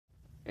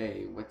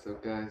Hey, what's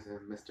up guys?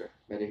 Mr.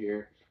 Meta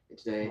here, and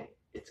today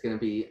it's gonna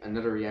be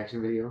another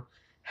reaction video,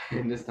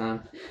 and this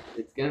time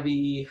it's gonna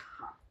be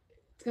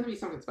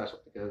something special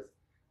because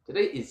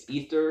today is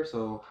Easter,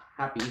 so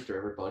happy Easter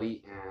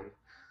everybody, and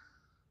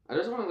I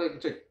just want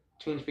to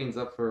change things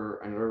up for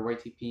another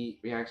YTP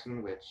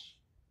reaction, which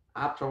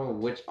I have trouble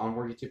with which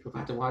ONWOOD YouTube group I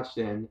had to watch,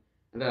 and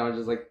then I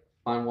just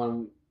find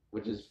one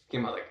which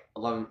came out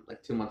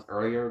 2 months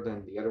earlier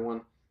than the other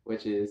one,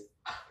 which is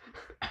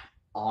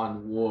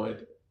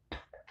ONWOOD.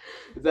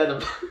 Is that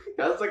a,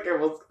 that's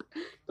almost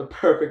the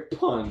perfect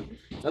pun.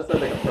 That's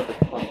not a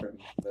perfect pun for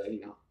me, but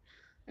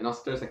And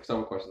also, there's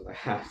several questions I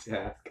have to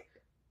ask.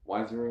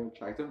 Why is there an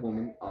attractive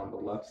woman on the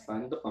left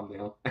side of the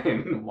thumbnail,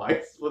 and why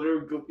is Splitter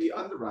Goofy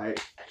on the right?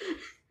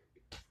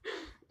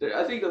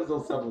 I think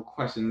those several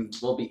questions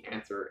will be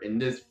answered in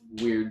this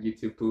weird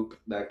YouTube poop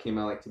that came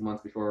out 2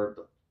 months before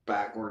the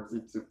backwards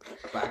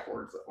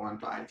on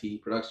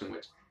YT production,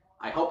 which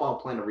I hope I'll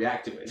plan to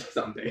react to it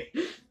someday.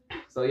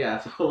 So yeah,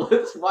 so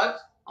let's watch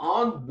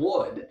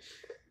ONWOOD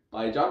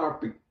by John R.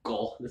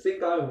 Pickle, the same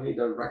guy who made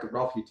the Wreck-It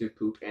Ralph YouTube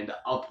poop and the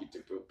Up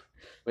YouTube poop,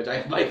 which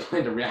I might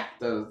plan to react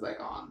to those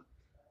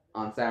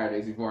on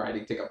Saturdays before I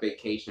take a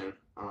vacation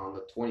on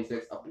the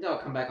 26th. I'll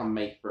come back on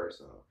May 1st.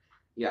 So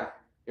yeah,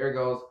 here it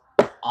goes.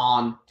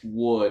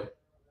 ONWOOD.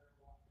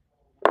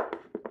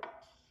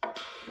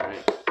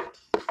 Alright.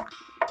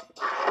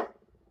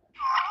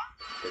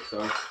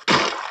 So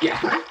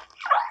yeah.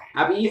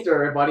 Happy Easter,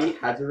 everybody.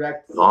 How'd you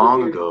react?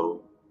 Long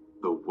ago,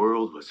 the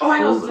world was full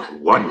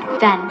of wonder.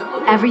 Then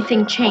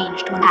everything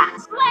changed when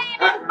Flame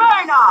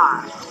Inferno!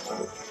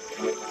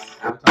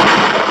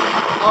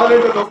 Oh,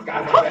 there's those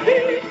guys.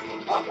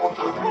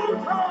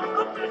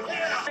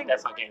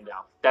 That's not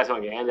Gandalf. That's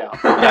not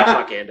Gandalf. That's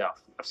not Gandalf.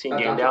 I've seen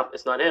Gandalf.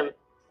 It's not him.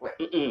 I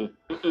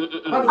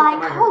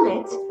call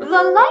it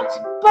the light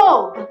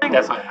bulb.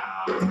 That's not.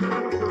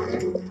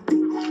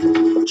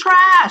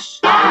 Trash!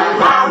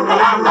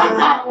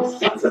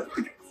 It's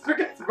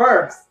freaking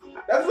Smurfs.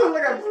 That sounds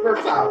like a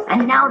Smurf's house.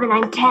 And now that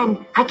I'm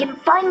 10, I can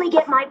finally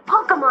get my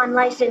Pokemon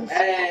license.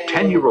 Hey.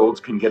 10-year-olds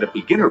can get a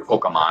beginner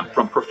Pokemon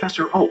from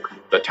Professor Oak,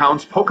 the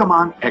town's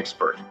Pokemon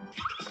expert.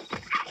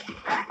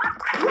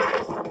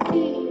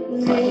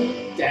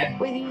 Dead.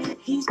 Wait,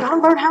 he's gotta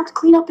learn how to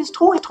clean up his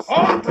toy.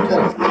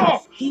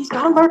 He's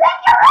gotta learn.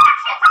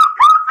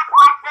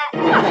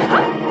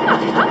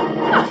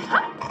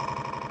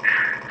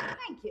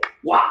 Thank you.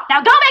 Wow.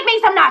 Now go make me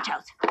some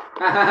nachos.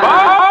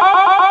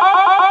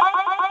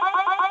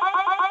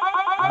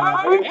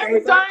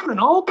 Every time an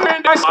old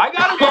man dies, I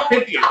gotta go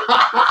with you.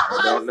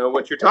 I don't know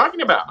what you're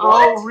talking about.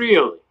 Oh,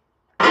 really?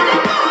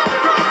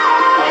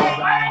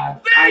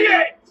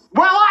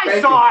 Well, I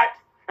saw it,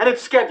 and it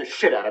scared the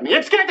shit out of me.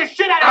 It scared the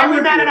shit out of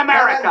every man in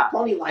America.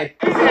 Pony life.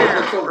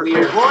 Yeah, So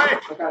weird. boy.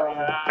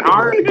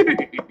 Hard.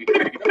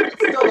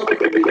 Still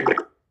looks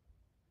weird.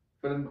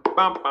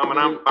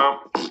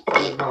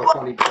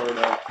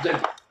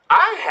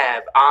 I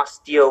have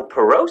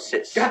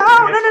osteoporosis.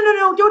 Oh,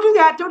 no, don't do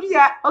that, don't do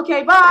that.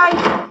 Okay, bye.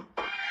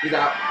 He's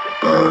out.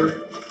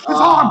 His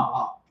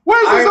arm.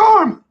 Where's his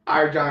arm?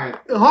 Our giant.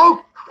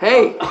 Hulk.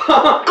 Hey.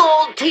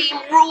 Gold team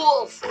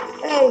rules.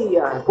 Hey,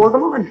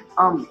 Gorgamon,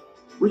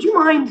 would you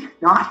mind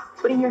not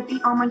putting your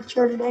feet on my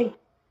chair today?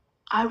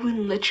 I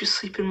wouldn't let you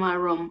sleep in my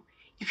room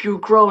if you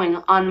were growing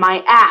on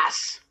my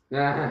ass.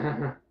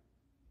 I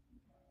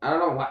don't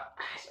know what.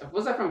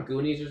 Was that from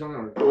Goonies or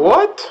something?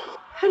 What?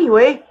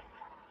 Anyway,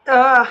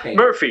 Hey.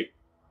 Murphy,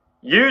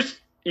 you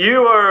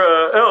are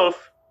an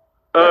elf,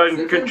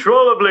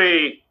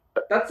 uncontrollably.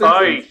 That's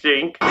I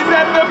think. Is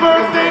that the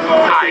birthday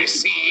boy? I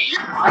see.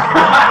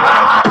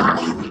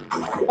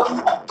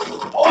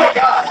 Oh my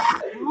god!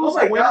 Oh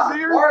my god!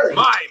 Marley!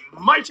 My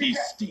mighty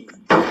steed.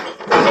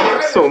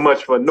 So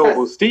much for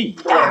noble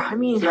steed. yeah, I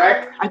mean,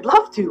 Shrek? I'd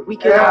love to. We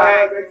could,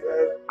 Yeah, that makes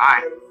sense.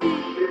 Aye.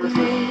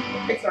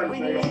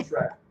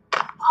 Shrek.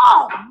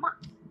 Oh,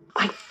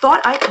 I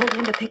thought I told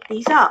him to pick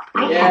these up.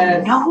 I Yes.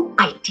 had no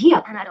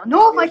idea, and I don't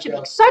know if I should be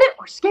excited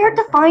or scared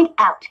to find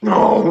out.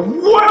 Oh,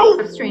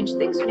 well. Strange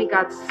things when he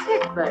got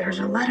sick, but There's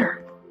a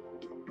letter.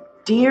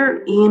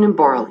 Dear Ian and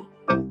Barley.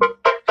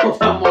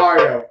 What's up,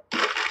 Mario?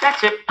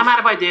 That's it. I'm out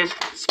of ideas.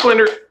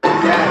 Splinter.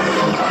 Yes.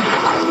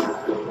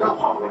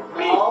 No.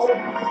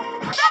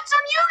 That's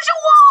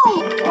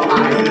unusual!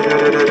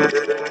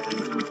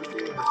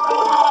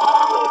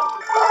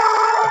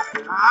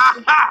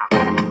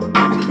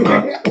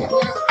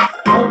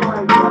 Oh my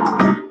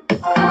god.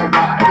 Oh my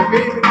god. The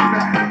baby is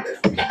back.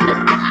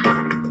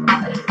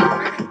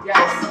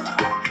 Yes.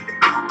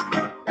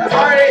 That's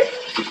alright.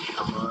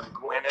 Come on,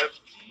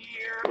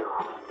 Guinevere.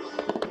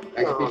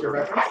 Next feature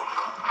reference.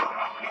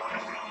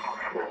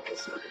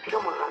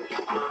 Come on.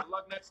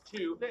 Lug nuts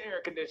 2. The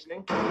air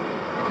conditioning.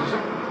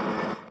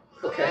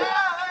 Okay.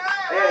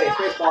 Hey,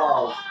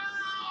 Spaceballs.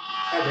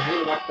 Guys, I need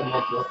to watch the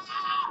notebook.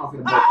 I'll see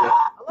the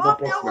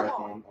notebook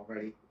marathon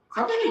already.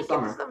 How many in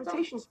summer?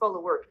 Levitation spell to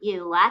work.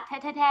 You what?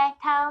 Every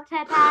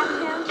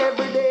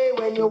day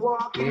when you're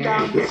walking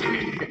down the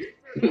street.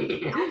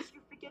 What else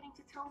you forgetting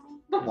to tell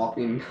me? The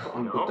walking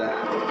on the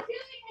dad.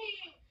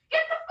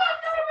 Get the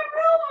fuck out of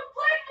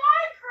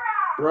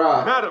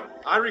Bruh. Madam,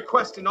 I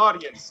request an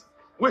audience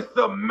with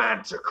the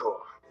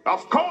Manticore.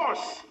 Of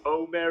course.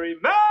 Oh, merry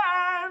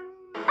man!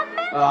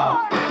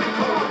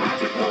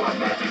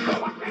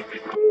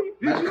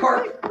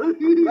 Magikarp.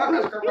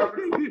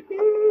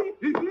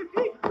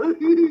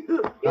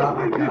 Oh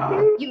my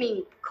god. You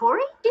mean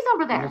Corey? He's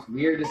over The there. most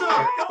weirdest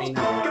thing ever.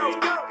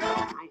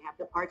 I have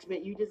the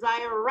parchment you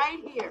desire right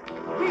here.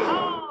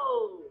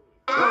 Behold!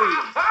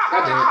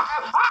 God damn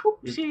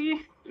it.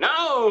 See?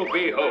 Now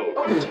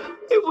behold.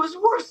 It was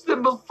worse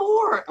than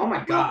before. Oh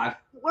my god.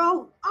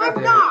 Well, God I'm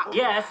damn. not.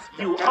 Yes,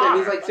 you God damn, are.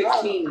 he's like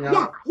 16, you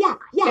know? Yeah.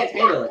 Can't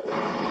handle it.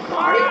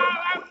 Are you?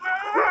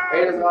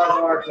 Raiders of Lost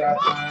Ark,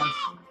 reference.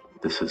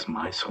 This is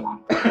my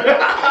swamp. More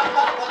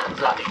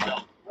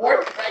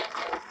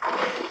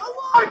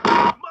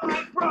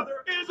My brother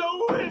is a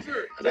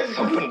wizard. There's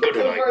something good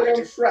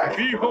in Shrek.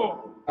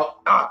 Behold.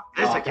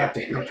 This again.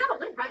 Can we have a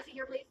little privacy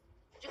here, please?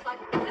 Just like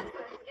this. Get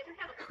your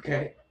hand up.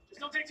 Okay.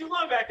 Just don't take too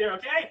long back there,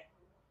 okay?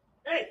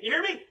 Hey, you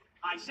hear me?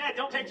 I said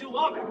don't take too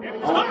long back there.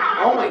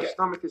 Oh my god.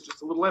 Stomach is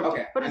just a little empty.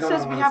 Okay. But I it don't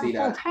says we wanna have a see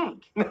full that.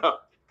 tank. No,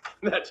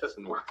 that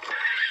doesn't work.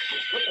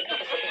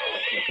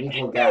 Needs a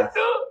little gas.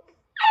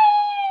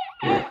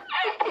 Are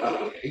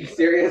you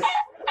serious?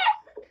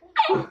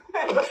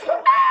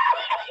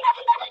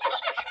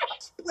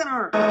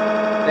 Splinter.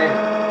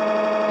 Damn.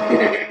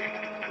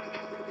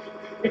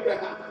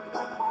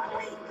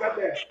 Right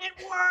there. It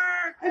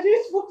worked! I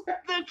just looked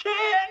at The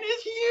can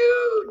is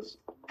huge!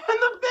 And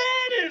the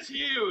van is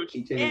huge! He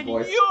changed his And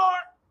voice. you're...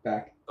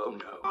 back. Oh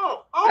no.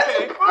 Oh, I okay,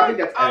 think fine.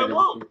 that's I edited.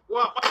 won't.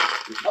 Well,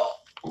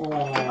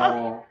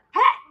 Oh.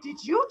 Hey, did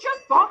you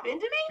just bump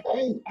into me?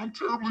 Oh, I'm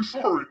terribly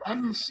sorry. I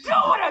didn't see. Do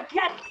it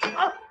again.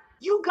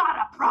 You got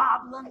a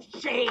problem,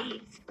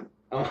 Shades.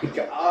 Oh my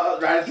god. Oh,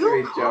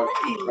 raspberry joke.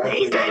 Raspberry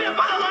lazy. joke. For the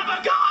love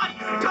of God,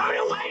 turn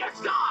away or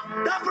stop.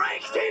 The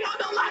brakes need on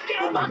the left Oh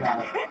ear my button.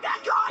 god. Hit that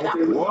That's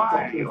corner. really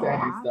fucking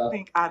sandy I stuff.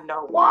 think I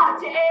know.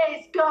 What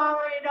is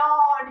going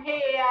on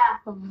here?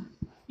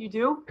 You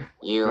do?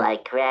 You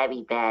like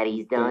Krabby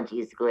Patties, don't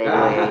you,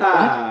 Squidward?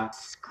 Ah.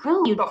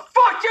 Screw you. The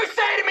fuck you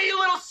say to me, you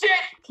little shit?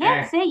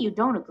 Can't say you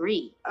don't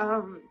agree.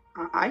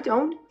 I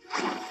don't.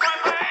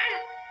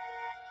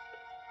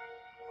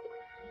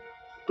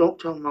 Don't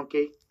tell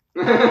Monkey.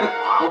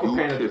 Uncle You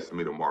Panda. kiss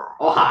me tomorrow.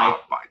 Oh, hi. I'll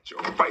bite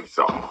your face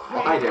off. Oh,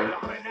 hi there.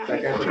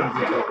 That guy's looking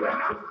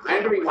Zootopia. I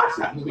had to rewatch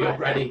that movie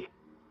already.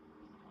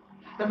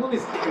 That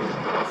movie's I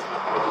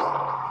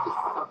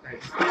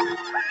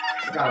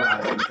forgot about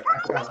it. I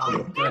forgot how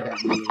good that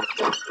movie is.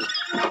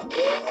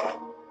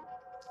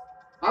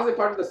 Honestly,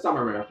 part of the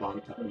summer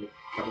marathon type of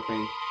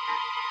thing.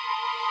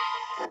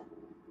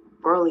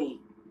 Burley,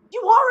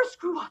 you are a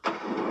screw up.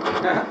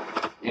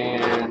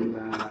 And,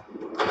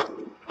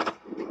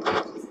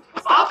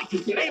 Bobby,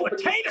 hey,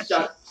 potato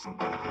Shut.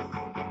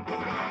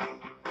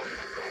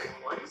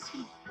 What is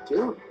he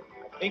doing?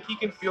 I think he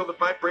can feel the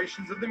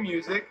vibrations of the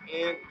music,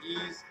 and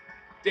he's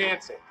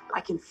dancing.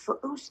 Like in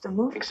Footloose, the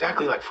movie?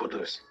 Exactly like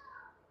Footloose.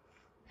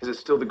 Is it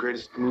still the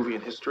greatest movie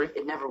in history?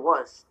 It never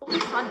was. Only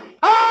Sunday.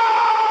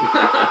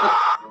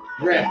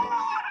 Rip.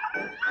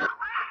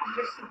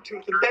 Listen to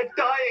them. They're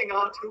dying,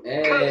 Artu.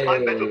 Hey. Curse my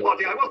mental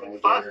body. I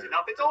wasn't fast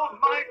enough. It's all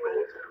my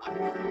fault.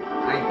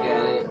 I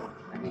get it.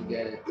 I can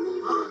get it.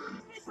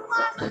 This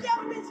last step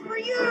is for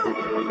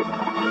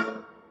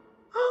you.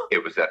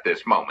 It was at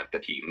this moment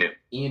that he knew.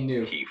 Ian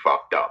knew. He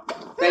fucked up.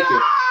 Thank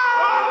you.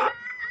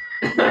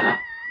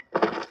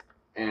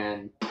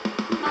 And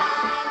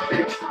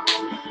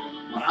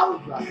well, that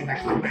was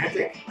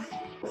anticlimactic.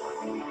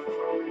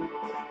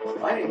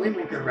 Wind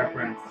Waker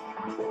reference.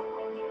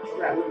 What's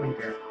that? Wind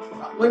Waker.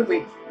 Wind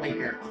Waker.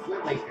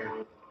 Wind Waker.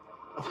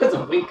 What's a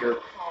Waker?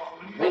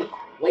 Wind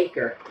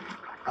Waker.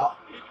 Oh.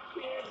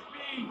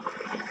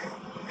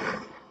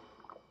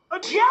 A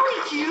jelly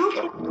cube?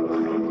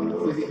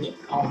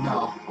 Oh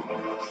no.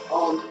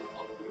 Oh no.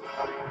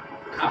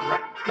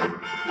 Copyright.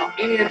 Oh,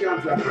 Indiana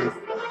Jones reference.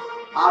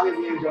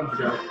 Obviously Indiana Jones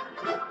joke.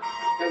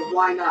 Because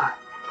why not?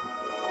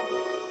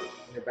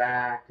 In the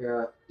back,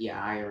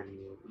 yeah, I already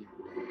knew.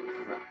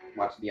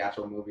 Watch the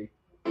actual movie.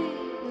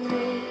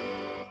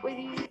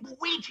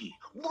 Luigi,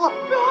 look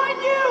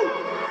behind you!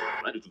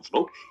 Ready to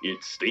smoke?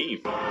 It's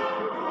Steve.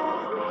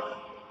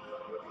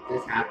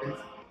 This happens.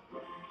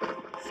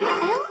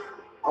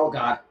 Oh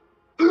god.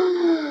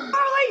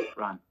 Burley!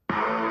 Run.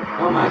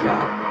 Oh my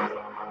god.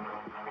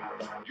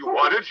 You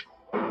want it?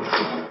 Oh,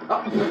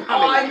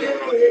 I knew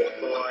it!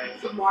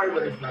 It's a Mario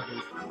Brothers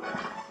reference.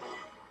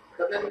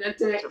 The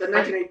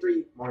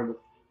 1983 Mario.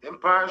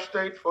 Empire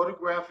State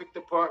Photographic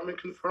Department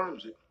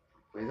confirms it.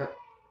 Wait, is that?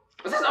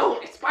 What's this? Oh,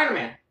 it's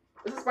Spider-Man!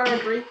 Is this Spider-Man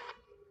 3? I think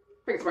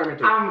it's Spider-Man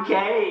 3. I'm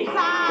gay.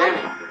 Damn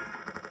it.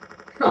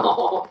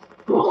 Oh.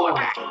 Oh.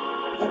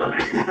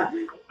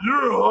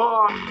 You're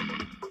hot.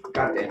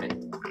 God damn it.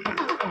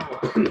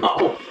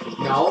 No.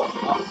 No.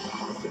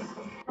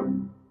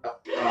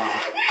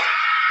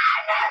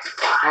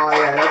 Oh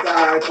yeah, that's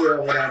how I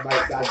feel when I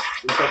might die.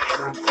 My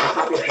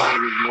copy of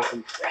Bond is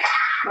mostly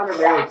not a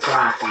very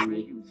trash on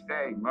me.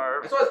 Stay,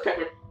 Merv. I saw it's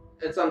Pepper.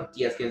 It's on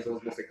DS games, so it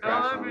was mostly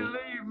crash on me.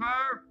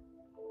 Merv.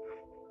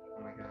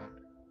 Oh my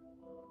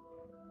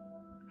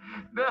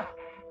Don't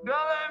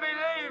let me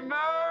leave,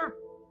 Merv.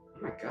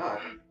 Oh my god.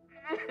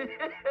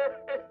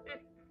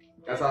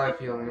 That's how I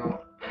feel, you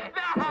know.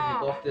 Since we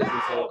both did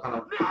this, so kind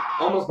of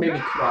almost made me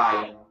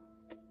cry, you know.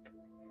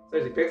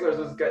 Seriously, Pixar's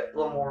just get a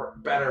little more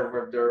better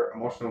with their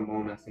emotional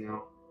moments, you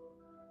know.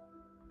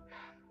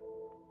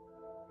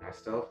 And I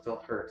still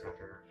hurts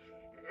after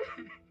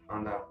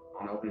on the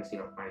opening scene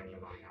of Finding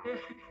Nemo, you know.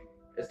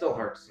 It still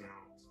hurts, you know,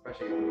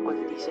 especially when What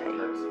did he say? it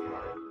hurts, you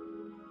know.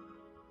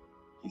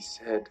 He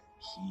said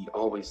he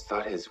always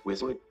thought his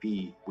whiz would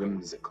be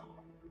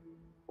whimsical.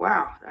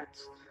 Wow,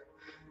 that's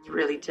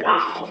really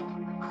terrible.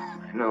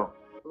 I know.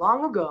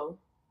 Long ago,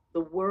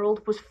 the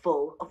world was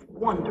full of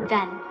wonder.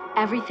 Then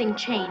everything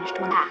changed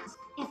when asked.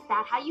 Is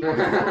that how you put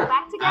the school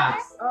back together?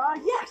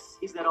 Yes.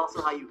 Is that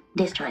also how you...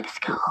 Destroy the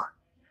skull.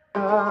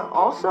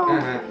 Also,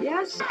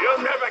 yes. You'll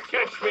never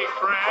catch me,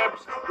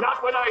 Krabs.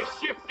 Not when I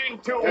shift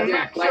into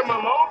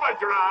maximum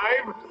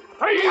overdrive.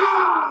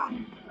 Hi-ya!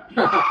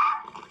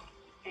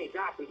 Hey,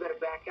 Doc, we better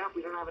back up.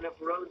 We don't have enough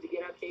road to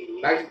get up to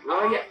 88.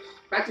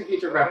 Back to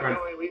Future reference.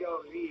 We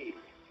don't need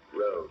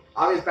road.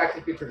 Obvious Back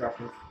to Future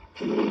reference.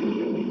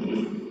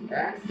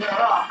 And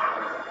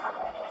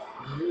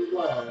new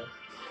world.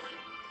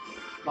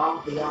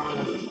 Bomb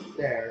beyond the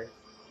stairs.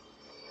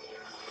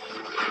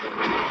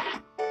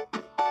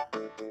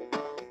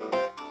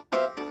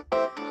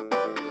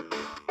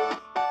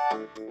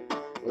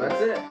 Well,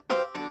 that's it.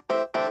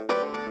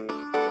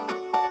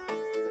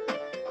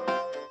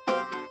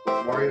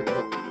 Mario. Did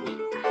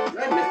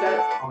I miss that?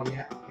 Oh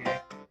yeah.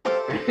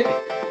 Okay.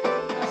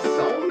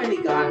 So many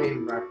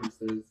goddamn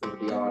references of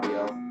the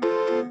audio.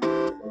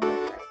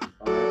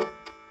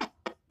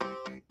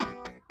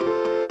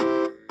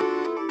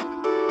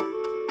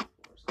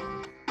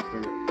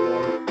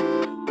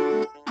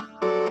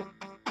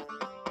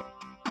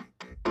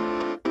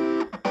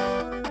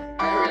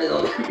 I really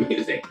love the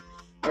music.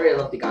 I really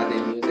love the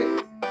goddamn music.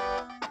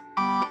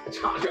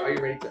 Josh, are you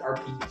ready to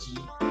RPG?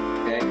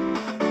 Okay.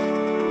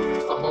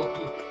 A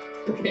monkey.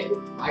 Okay.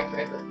 My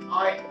favorite.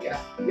 Alright, yeah.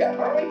 I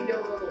already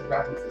know those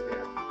references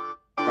now.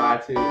 Try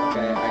to.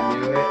 Okay, I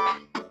knew it.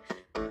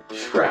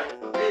 Shrek.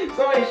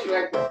 So many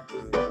Shrek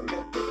references.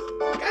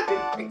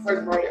 Goddamn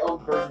Pixar's very own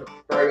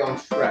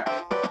Shrek.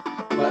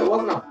 But it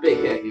wasn't a big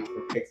hit, you know,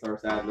 for Pixar,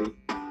 sadly.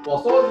 Well,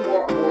 so was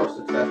more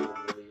successful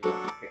movie for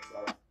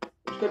Pixar.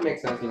 Which could make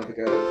sense, you know,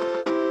 because it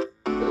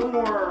was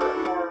more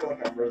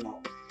like original.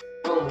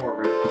 A little more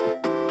original.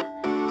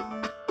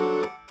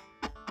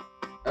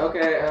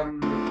 Okay,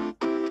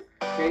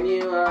 can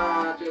you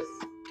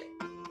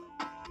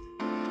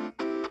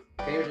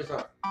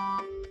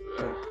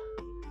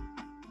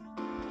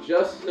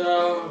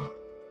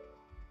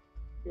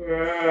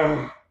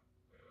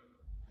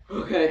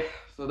okay,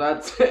 so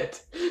that's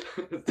it.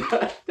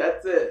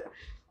 That's it.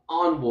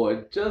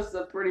 ONWOOD, just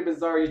a pretty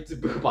bizarre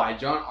YouTube by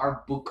John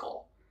R.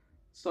 Buchel.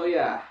 So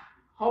yeah,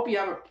 hope you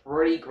have a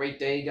pretty great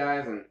day,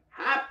 guys, and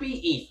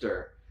happy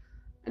Easter.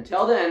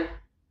 Until then,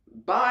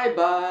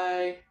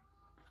 bye-bye.